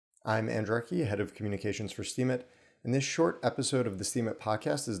I'm Andrew Ecke, Head of Communications for Steemit, and this short episode of the Steemit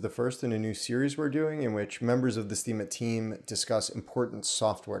podcast is the first in a new series we're doing in which members of the Steemit team discuss important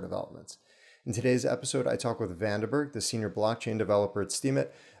software developments. In today's episode, I talk with Vandenberg, the senior blockchain developer at Steemit,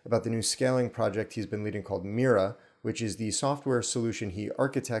 about the new scaling project he's been leading called Mira, which is the software solution he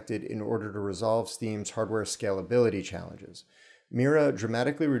architected in order to resolve Steam's hardware scalability challenges. Mira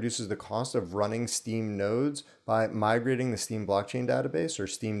dramatically reduces the cost of running Steam nodes by migrating the Steam blockchain database, or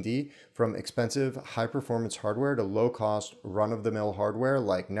SteamD, from expensive, high-performance hardware to low-cost, run-of-the-mill hardware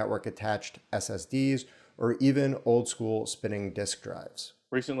like network-attached SSDs or even old-school spinning disk drives.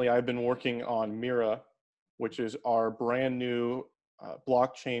 Recently, I've been working on Mira, which is our brand new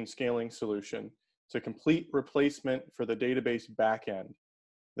blockchain scaling solution. It's a complete replacement for the database backend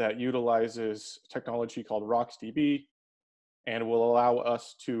that utilizes technology called RocksDB and will allow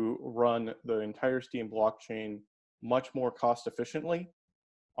us to run the entire Steam blockchain much more cost efficiently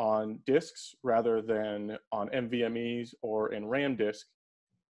on disks rather than on NVMEs or in RAM disk,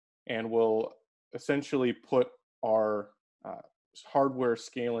 and will essentially put our hardware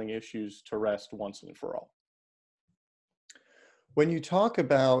scaling issues to rest once and for all. When you talk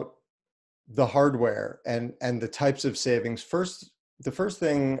about the hardware and the types of savings, the first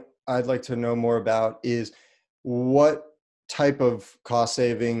thing I'd like to know more about is what type of cost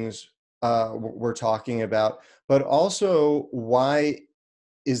savings we're talking about, but also why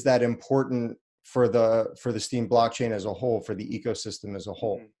is that important for the Steam blockchain as a whole, for the ecosystem as a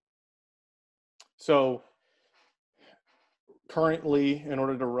whole? Mm-hmm. So currently, in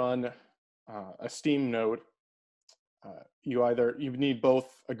order to run a Steam node, you need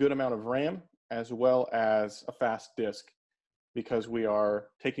both a good amount of RAM as well as a fast disk, because we are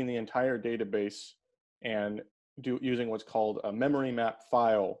taking the entire database and using what's called a memory map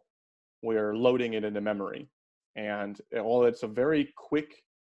file. We're loading it into memory, and while it's a very quick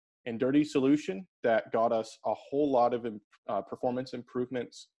and dirty solution that got us a whole lot of performance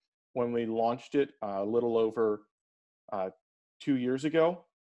improvements when we launched it a little over 2 years ago,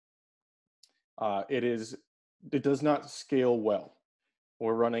 it does not scale well.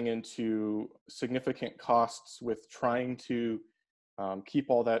 We're running into significant costs with trying to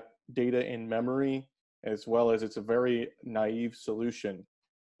keep all that data in memory, as well as it's a very naive solution.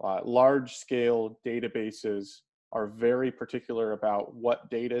 Large-scale databases are very particular about what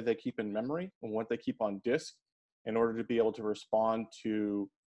data they keep in memory and what they keep on disk in order to be able to respond to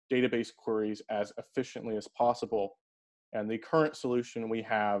database queries as efficiently as possible. And the current solution we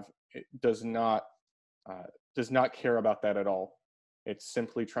have does not care about that at all. It's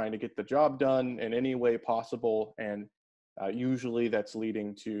simply trying to get the job done in any way possible, and usually that's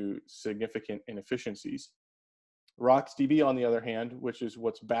leading to significant inefficiencies. RocksDB, on the other hand, which is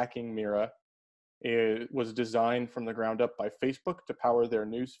what's backing Mira, was designed from the ground up by Facebook to power their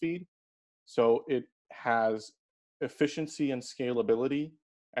newsfeed. So it has efficiency and scalability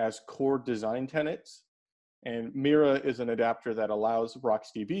as core design tenets. And Mira is an adapter that allows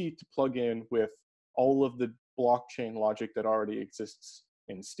RocksDB to plug in with all of the blockchain logic that already exists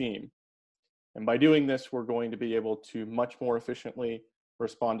in Steam. And by doing this, we're going to be able to much more efficiently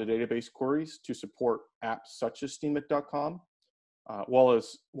respond to database queries to support apps such as Steemit.com, while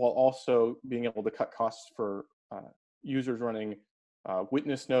also being able to cut costs for users running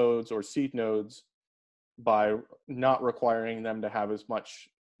witness nodes or seed nodes by not requiring them to have as much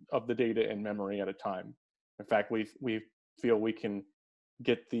of the data in memory at a time. In fact, we feel we can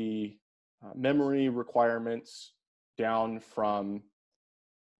get the memory requirements down from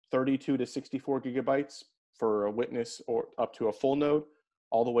 32 to 64 gigabytes for a witness or up to a full node,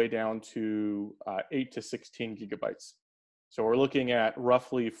 all the way down to 8 to 16 gigabytes. So we're looking at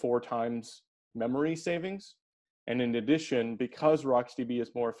roughly 4 times memory savings. And in addition, because RocksDB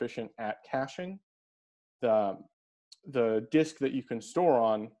is more efficient at caching, the disk that you can store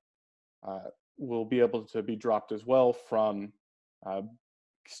on will be able to be dropped as well from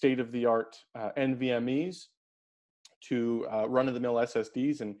state-of-the-art NVMEs to run-of-the-mill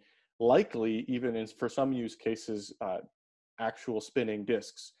SSDs, and likely even for some use cases, actual spinning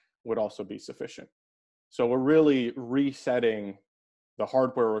disks would also be sufficient. So we're really resetting the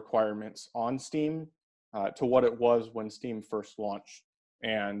hardware requirements on Steam to what it was when Steam first launched.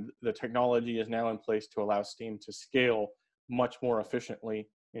 And the technology is now in place to allow Steam to scale much more efficiently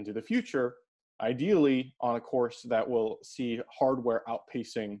into the future, ideally on a course that will see hardware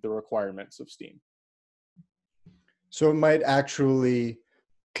outpacing the requirements of Steam. So it might actually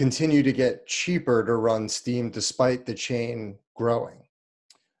continue to get cheaper to run Steam despite the chain growing.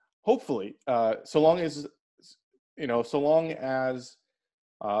 Hopefully, so long as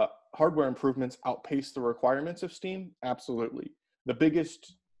hardware improvements outpace the requirements of Steam, absolutely. The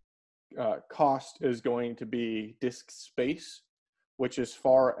biggest cost is going to be disk space, which, as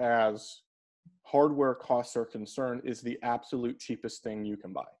far as hardware costs are concerned, is the absolute cheapest thing you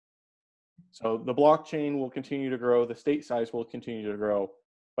can buy. So the blockchain will continue to grow, the state size will continue to grow,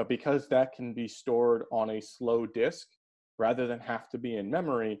 but because that can be stored on a slow disk rather than have to be in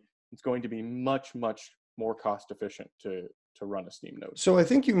memory, it's going to be much, much more cost efficient to run a Steam node. So I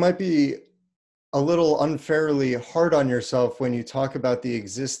think you might be a little unfairly hard on yourself when you talk about the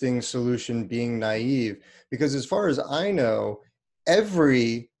existing solution being naive, because as far as I know,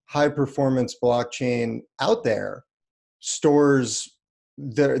 every high performance blockchain out there stores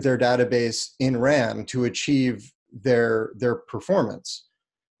their database in RAM to achieve their performance.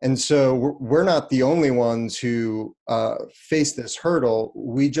 And so we're not the only ones who face this hurdle.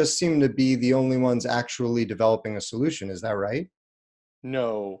 We just seem to be the only ones actually developing a solution. Is that right?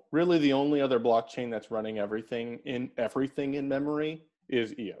 No, really the only other blockchain that's running everything in memory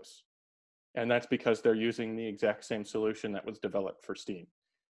is EOS. And that's because they're using the exact same solution that was developed for Steam.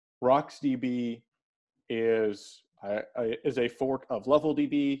 RocksDB is a fork of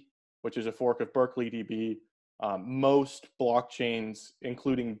LevelDB, which is a fork of BerkeleyDB. Most blockchains,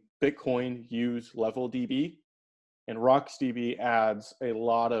 including Bitcoin, use LevelDB, and RocksDB adds a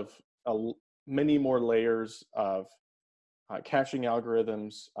lot of many more layers of caching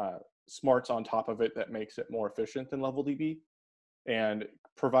algorithms, smarts on top of it that makes it more efficient than LevelDB, and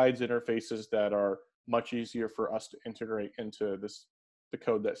provides interfaces that are much easier for us to integrate into the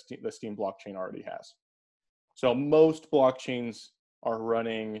code that the Steam blockchain already has. So most blockchains are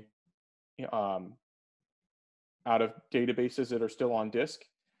running out of databases that are still on disk,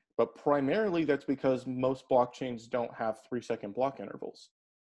 but primarily that's because most blockchains don't have 3-second block intervals.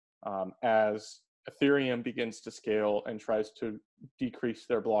 As Ethereum begins to scale and tries to decrease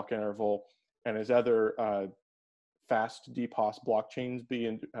their block interval, and as other fast DPoS blockchains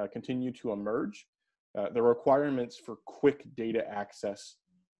continue to emerge, the requirements for quick data access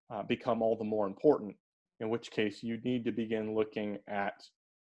become all the more important, in which case you need to begin looking at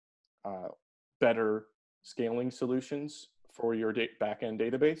better scaling solutions for your backend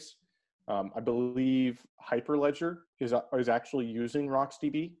database. I believe Hyperledger is actually using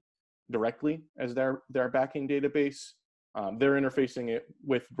RocksDB directly as their backing database. They're interfacing it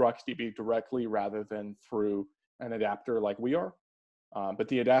with RocksDB directly rather than through an adapter like we are. But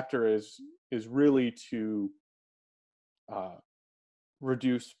the adapter is really to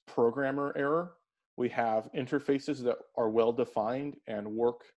reduce programmer error. We have interfaces that are well defined and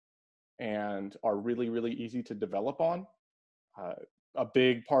work and are really, really easy to develop on. A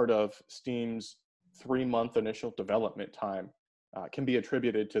big part of Steam's 3-month initial development time can be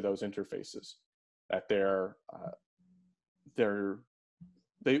attributed to those interfaces, that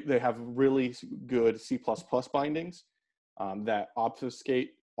they have really good C++ bindings that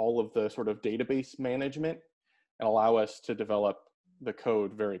obfuscate all of the sort of database management and allow us to develop the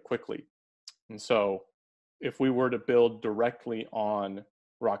code very quickly. And so if we were to build directly on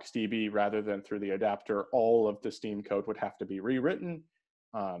RocksDB rather than through the adapter, all of the Steam code would have to be rewritten.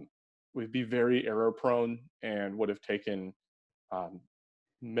 We'd be very error prone and would have taken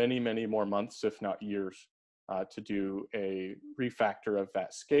many, many more months, if not years, to do a refactor of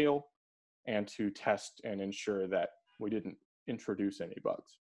that scale and to test and ensure that we didn't introduce any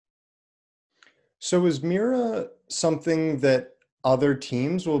bugs. So is Mira something that other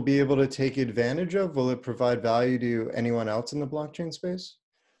teams will be able to take advantage of? Will it provide value to anyone else in the blockchain space?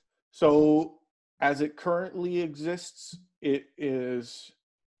 So as it currently exists, it is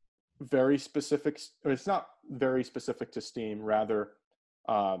very specific, or it's not very specific to Steam. Rather,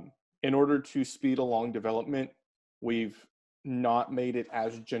 in order to speed along development, we've not made it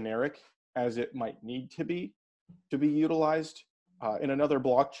as generic as it might need to be utilized in another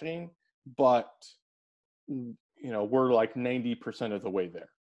blockchain, but we're like 90% of the way there.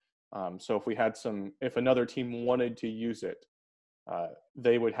 So if another team wanted to use it,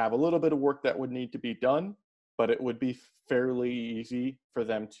 they would have a little bit of work that would need to be done, but it would be fairly easy for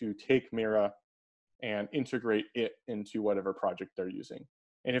them to take Mira and integrate it into whatever project they're using.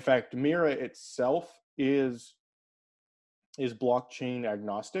 And in fact, Mira itself is blockchain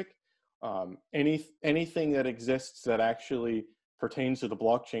agnostic. Anything that exists that actually pertains to the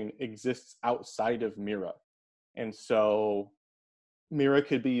blockchain exists outside of Mira. And so Mira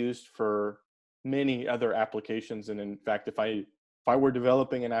could be used for many other applications. And in fact, if I were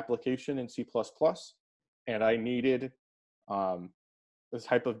developing an application in C++ and I needed this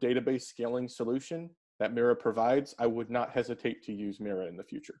type of database scaling solution that Mira provides, I would not hesitate to use Mira in the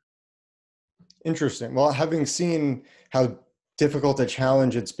future. Interesting. Well, having seen how difficult a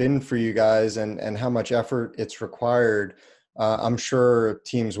challenge it's been for you guys and how much effort it's required, I'm sure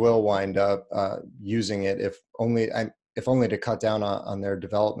teams will wind up using it if only to cut down on their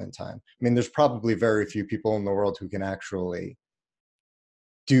development time. I mean, there's probably very few people in the world who can actually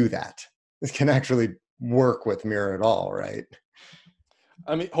do that. Can actually work with Mira at all, right?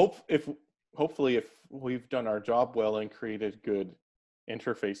 I mean, hopefully if we've done our job well and created good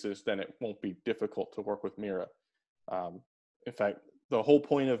interfaces, then it won't be difficult to work with Mira. In fact, the whole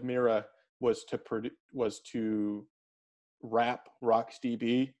point of Mira was to wrap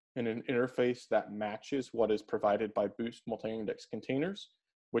RocksDB in an interface that matches what is provided by Boost multi-index containers,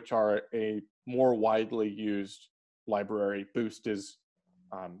 which are a more widely used library. Boost is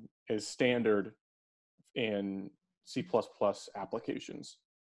standard in C++ applications.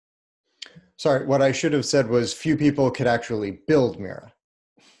 Sorry, what I should have said was few people could actually build Mira.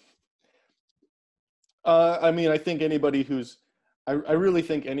 I mean, I think anybody I really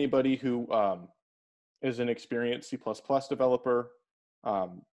think anybody who is an experienced C++ developer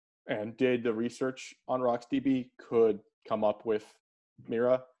and did the research on RocksDB could come up with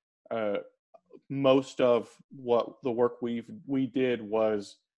Mira. Most of what the work we did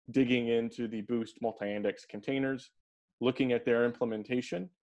was digging into the Boost multi-index containers, looking at their implementation,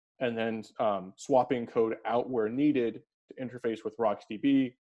 and then swapping code out where needed to interface with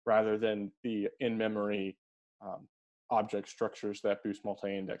RocksDB rather than the in-memory object structures that Boost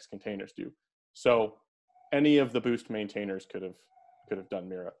multi-index containers do. So any of the Boost maintainers could have done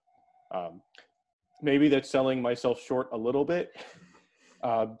Mira. Maybe that's selling myself short a little bit,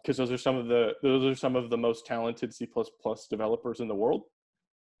 because those are some of the most talented C++ developers in the world.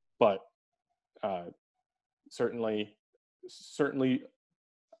 But certainly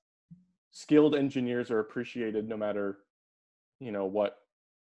skilled engineers are appreciated no matter what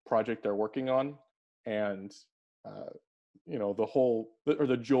project they're working on, and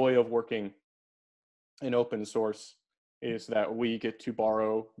the joy of working in open source is that we get to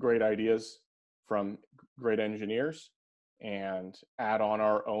borrow great ideas from great engineers and add on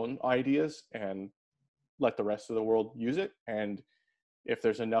our own ideas and let the rest of the world use it. And if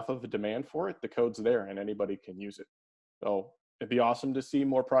there's enough of a demand for it, the code's there and anybody can use it. So it'd be awesome to see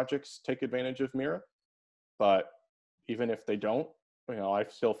more projects take advantage of Mira, but even if they don't, I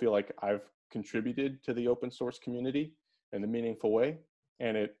still feel like I've contributed to the open source community in a meaningful way,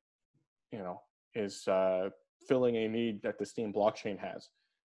 and it, is filling a need that the Steem blockchain has,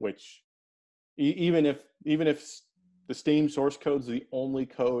 which even if the Steem source code is the only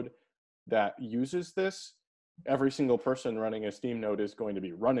code that uses this, every single person running a Steem node is going to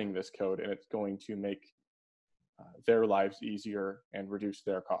be running this code, and it's going to make their lives easier and reduce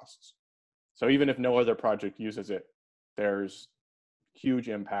their costs. So even if no other project uses it, there's huge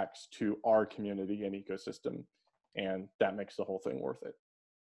impacts to our community and ecosystem, and that makes the whole thing worth it.